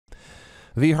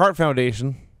The Hart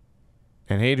Foundation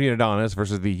and Adrian Adonis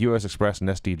versus the U.S. Express and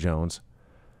S.D. Jones.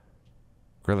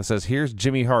 Gorilla says, here's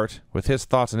Jimmy Hart with his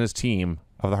thoughts and his team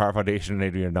of the Hart Foundation and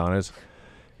Adrian Adonis.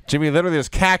 Jimmy literally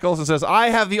just cackles and says, I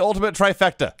have the ultimate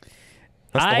trifecta.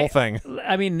 That's the whole thing.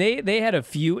 I mean, they had a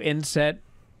few inset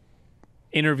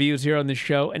interviews here on the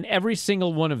show, and every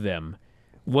single one of them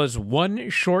was one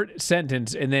short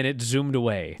sentence, and then it zoomed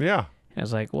away. Yeah. I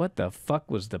was like, what the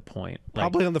fuck was the point? Like,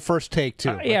 probably on the first take,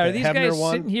 too. Yeah, are these guys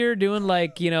sitting here doing,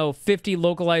 50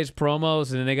 localized promos,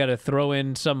 and then they got to throw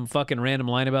in some fucking random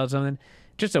line about something?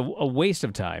 Just a waste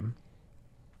of time.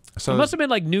 So it must have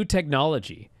been, new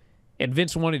technology, and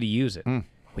Vince wanted to use it.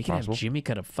 We can have Jimmy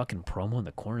cut a fucking promo in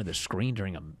the corner of the screen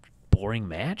during a boring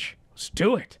match? Let's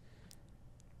do it.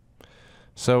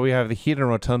 So we have the Heat and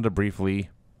Rotunda briefly.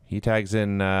 He tags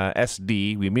in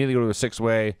SD. We immediately go to a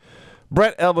six-way.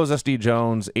 Brett elbows SD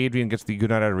Jones. Adrian gets the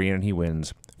Goodnight Arena, and he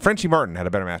wins. Frenchie Martin had a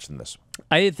better match than this.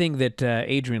 I did think that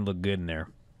Adrian looked good in there.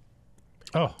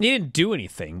 Oh, he didn't do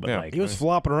anything, but he was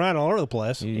flopping around all over the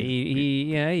place.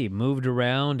 He moved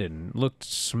around and looked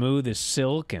smooth as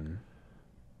silk, and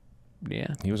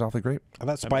he was awfully great. I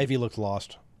thought Spivey looked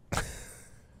lost,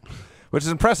 which is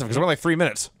impressive because we're only 3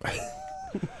 minutes.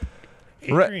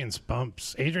 Adrian's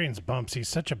bumps. He's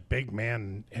such a big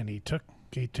man, and he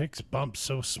takes bumps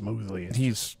so smoothly. He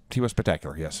was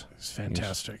spectacular. Yes, he's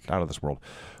fantastic. He's out of this world.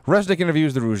 Resnick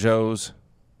interviews the Rougeaus.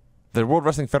 The World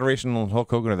Wrestling Federation and Hulk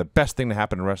Hogan are the best thing to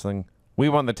happen in wrestling. We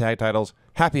won the tag titles.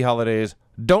 Happy holidays.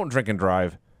 Don't drink and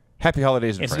drive. Happy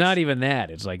holidays. It's not even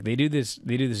that. It's like they do this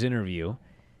interview,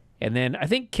 and then I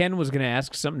think Ken was going to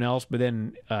ask something else, but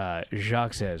then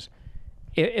Jacques says,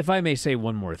 "If I may say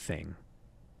one more thing."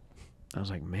 I was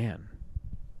like, man,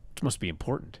 this must be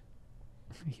important.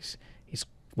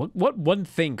 What one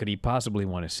thing could he possibly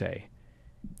want to say?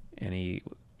 And he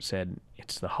said,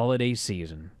 it's the holiday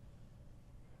season.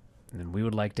 And we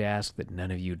would like to ask that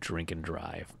none of you drink and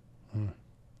drive.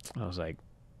 I was like,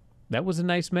 that was a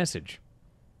nice message.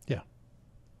 Yeah.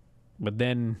 But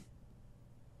then,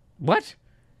 what?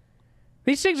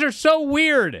 These things are so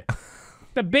weird.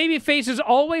 The baby faces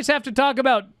always have to talk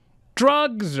about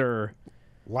drugs or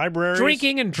libraries,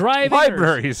 drinking and driving,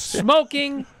 libraries,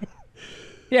 smoking.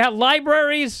 Yeah,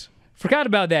 libraries. Forgot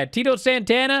about that. Tito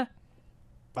Santana.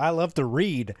 I love to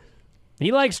read.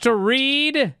 He likes to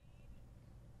read.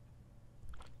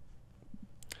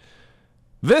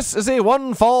 This is a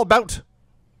one-fall bout.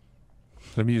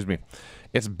 It amused me.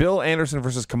 It's Bill Anderson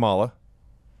versus Kamala.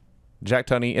 Jack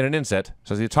Tunney, in an inset,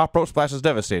 says the top rope splash is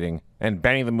devastating, and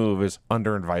banning the move is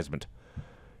under advisement.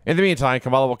 In the meantime,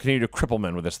 Kamala will continue to cripple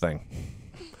men with this thing.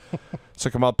 So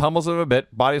Kamala pummels him a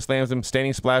bit, body slams him,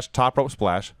 standing splash, top rope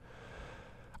splash.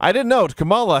 I did note,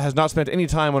 Kamala has not spent any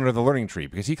time under the learning tree,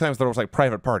 because he claims the ropes like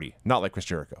Private Party, not like Chris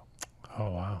Jericho.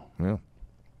 Oh, wow. Yeah.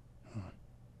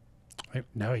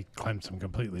 Now he climbs them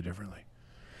completely differently.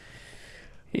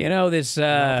 You know, this...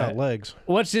 without legs.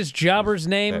 What's this jobber's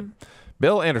name?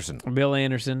 Bill Anderson. Bill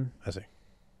Anderson. I see.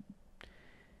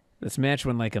 This match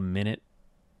went like a minute,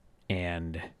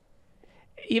 and...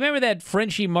 You remember that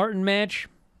Frenchie Martin match?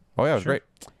 Oh, yeah, it was great.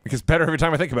 It gets better every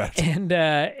time I think about it.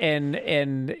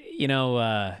 And you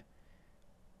know,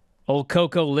 old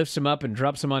Coco lifts him up and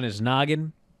drops him on his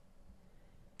noggin.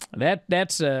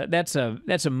 That's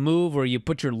a move where you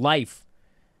put your life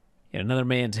in another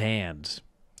man's hands.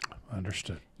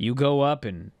 Understood. You go up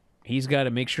and he's got to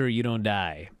make sure you don't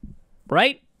die.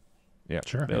 Right? Yeah.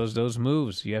 Sure. Those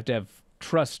moves, you have to have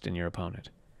trust in your opponent.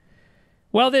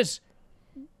 Well, this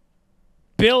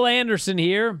Bill Anderson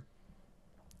here,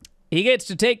 he gets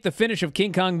to take the finish of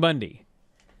King Kong Bundy.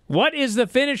 What is the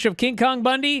finish of King Kong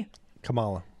Bundy?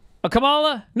 Kamala. A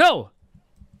Kamala? No.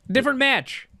 Different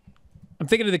match. I'm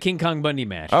thinking of the King Kong Bundy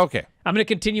match. Okay. I'm going to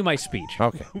continue my speech.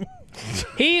 Okay.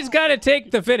 He's got to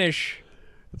take the finish.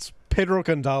 It's Pedro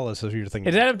Gonzalez, if you're thinking.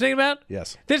 Is that what I'm thinking about?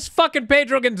 Yes. This fucking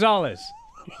Pedro Gonzalez.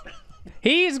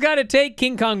 He's got to take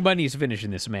King Kong Bundy's finish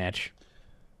in this match.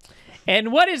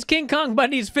 And what is King Kong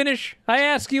Bundy's finish, I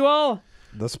ask you all?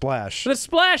 The splash. The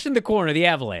splash in the corner, the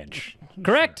avalanche.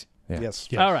 Correct? Yeah. Yes.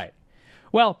 All right.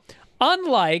 Well,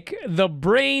 unlike the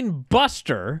Brain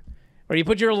Buster, where you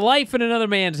put your life in another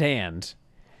man's hands,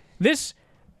 this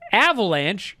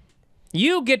avalanche,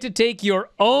 you get to take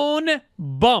your own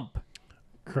bump.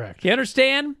 Correct. You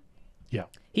understand? Yeah.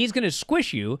 He's going to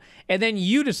squish you, and then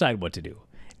you decide what to do.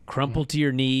 Crumple to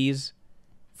your knees,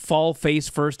 fall face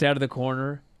first out of the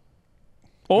corner,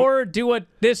 or do what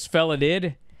this fella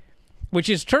did, which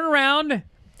is turn around,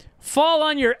 fall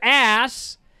on your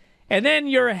ass, and then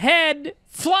your head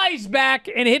flies back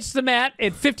and hits the mat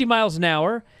at 50 miles an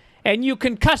hour, and you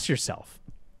concuss yourself.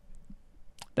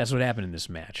 That's what happened in this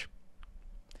match.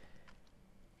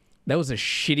 That was the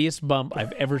shittiest bump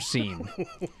I've ever seen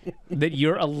that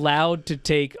you're allowed to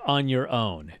take on your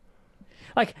own.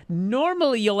 Like,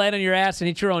 normally you'll land on your ass and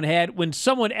hit your own head when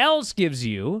someone else gives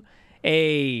you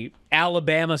a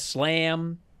Alabama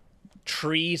slam,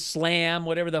 tree slam,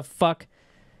 whatever the fuck.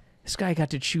 This guy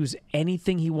got to choose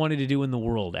anything he wanted to do in the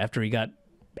world after he got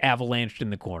avalanched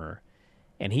in the corner.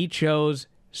 And he chose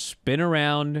spin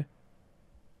around,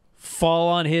 fall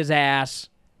on his ass,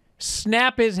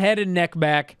 snap his head and neck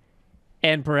back,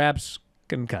 and perhaps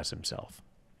concuss himself.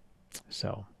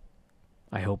 So,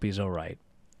 I hope he's all right.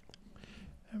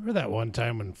 Remember that one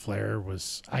time when Flair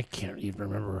was, I can't even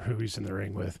remember who he's in the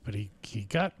ring with, but he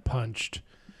got punched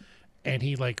and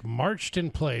he like marched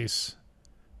in place,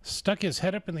 stuck his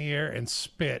head up in the air and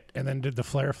spit, and then did the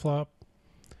Flair flop.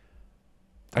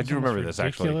 I do remember this,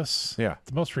 actually. Ridiculous. Yeah.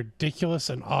 The most ridiculous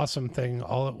and awesome thing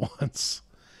all at once.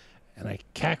 And I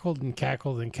cackled and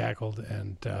cackled and cackled,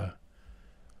 and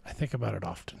I think about it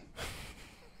often.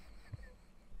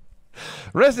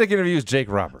 Resnick interviews Jake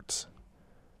Roberts,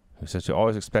 who says to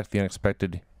always expect the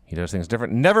unexpected. He does things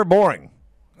different, never boring.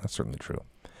 That's certainly true.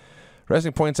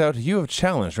 Resnick points out, you have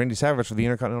challenged Randy Savage for the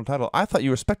Intercontinental title. I thought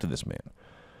you respected this man.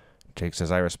 Jake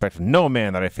says, I respect no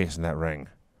man that I face in that ring.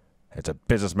 It's a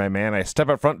business, my man. I step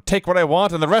up front, take what I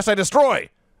want, and the rest I destroy.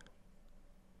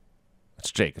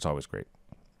 It's Jake. It's always great.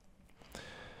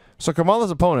 So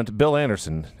Kamala's opponent, Bill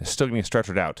Anderson, is still getting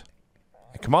stretchered out.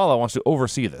 And Kamala wants to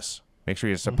oversee this. Make sure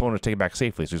his opponent is taken back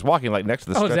safely. So he's walking like next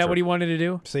to the stretcher. Is that what he wanted to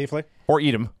do? Safely. Or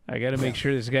eat him. I got to make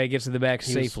sure this guy gets to the back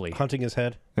He was safely. hunting his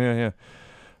head. Yeah, yeah.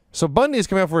 So Bundy is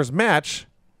coming out for his match,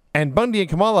 and Bundy and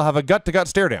Kamala have a gut-to-gut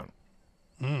stare-down.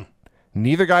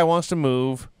 Neither guy wants to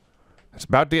move. It's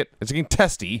getting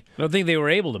testy. I don't think they were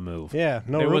able to move. Yeah,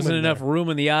 no there room wasn't in enough there. room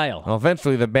in the aisle. Well,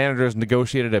 eventually, the managers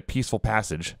negotiated a peaceful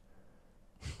passage.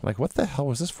 Like, what the hell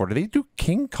was this for? Did they do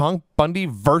King Kong Bundy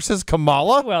versus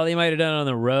Kamala? Well, they might have done it on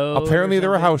the road. Apparently, or there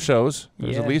were something. house shows.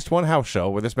 There's Yeah. at least one house show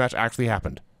where this match actually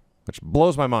happened, which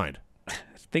blows my mind.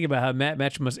 Think about how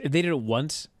match must. If they did it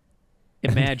once,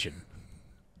 imagine.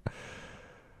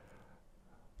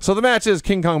 So the match is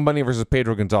King Kong Bundy versus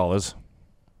Pedro Gonzalez.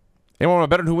 Anyone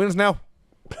want to bet on who wins now?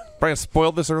 Brian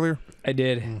spoiled this earlier. I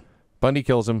did. Bundy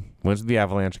kills him, wins with the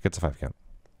avalanche, gets a 5 count.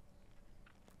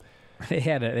 They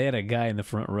had a guy in the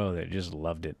front row that just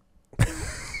loved it.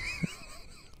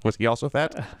 Was he also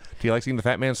fat? Do you like seeing the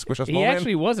fat man squish a small He man?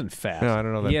 actually wasn't fat. No, I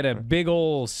don't know that. He had a big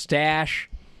old stash,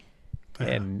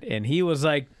 and he was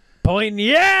like pointing,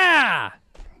 yeah.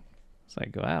 It's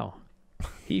like, wow,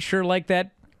 he sure liked that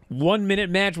 1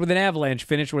 minute match with an avalanche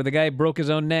finish where the guy broke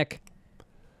his own neck.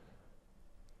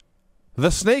 The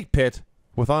Snake Pit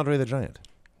with Andre the Giant.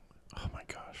 Oh my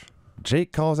gosh.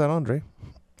 Jake calls out Andre.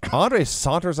 Andre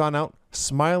saunters on out,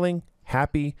 smiling,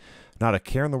 happy, not a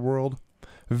care in the world.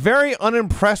 Very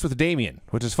unimpressed with Damien,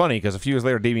 which is funny because a few years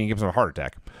later, Damien gives him a heart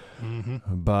attack.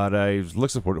 But he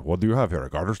looks at what do you have here, a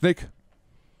garter snake?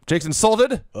 Jake's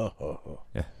insulted.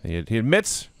 Yeah, he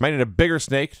admits might need a bigger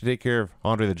snake to take care of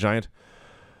Andre the Giant.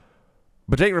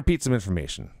 But Jake repeats some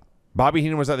information. Bobby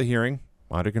Heenan was at the hearing.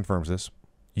 Andre confirms this.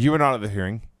 You were not at the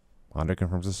hearing. Andre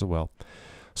confirms this as well.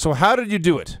 So how did you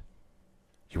do it?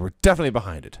 You were definitely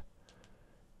behind it.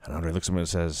 And Andre looks at him and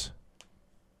says,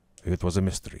 it was a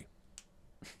mystery.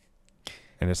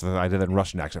 And I did that in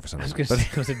Russian accent for some I was reason. gonna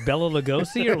say, was it Bela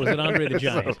Lugosi or was it Andre the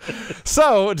Giant?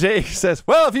 So Jake says,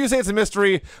 well, if you say it's a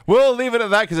mystery, we'll leave it at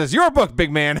that because it's your book,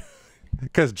 big man.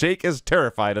 Because Jake is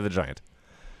terrified of the Giant.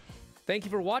 Thank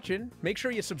you for watching. Make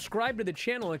sure you subscribe to the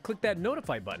channel and click that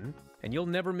notify button, and you'll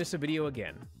never miss a video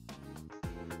again.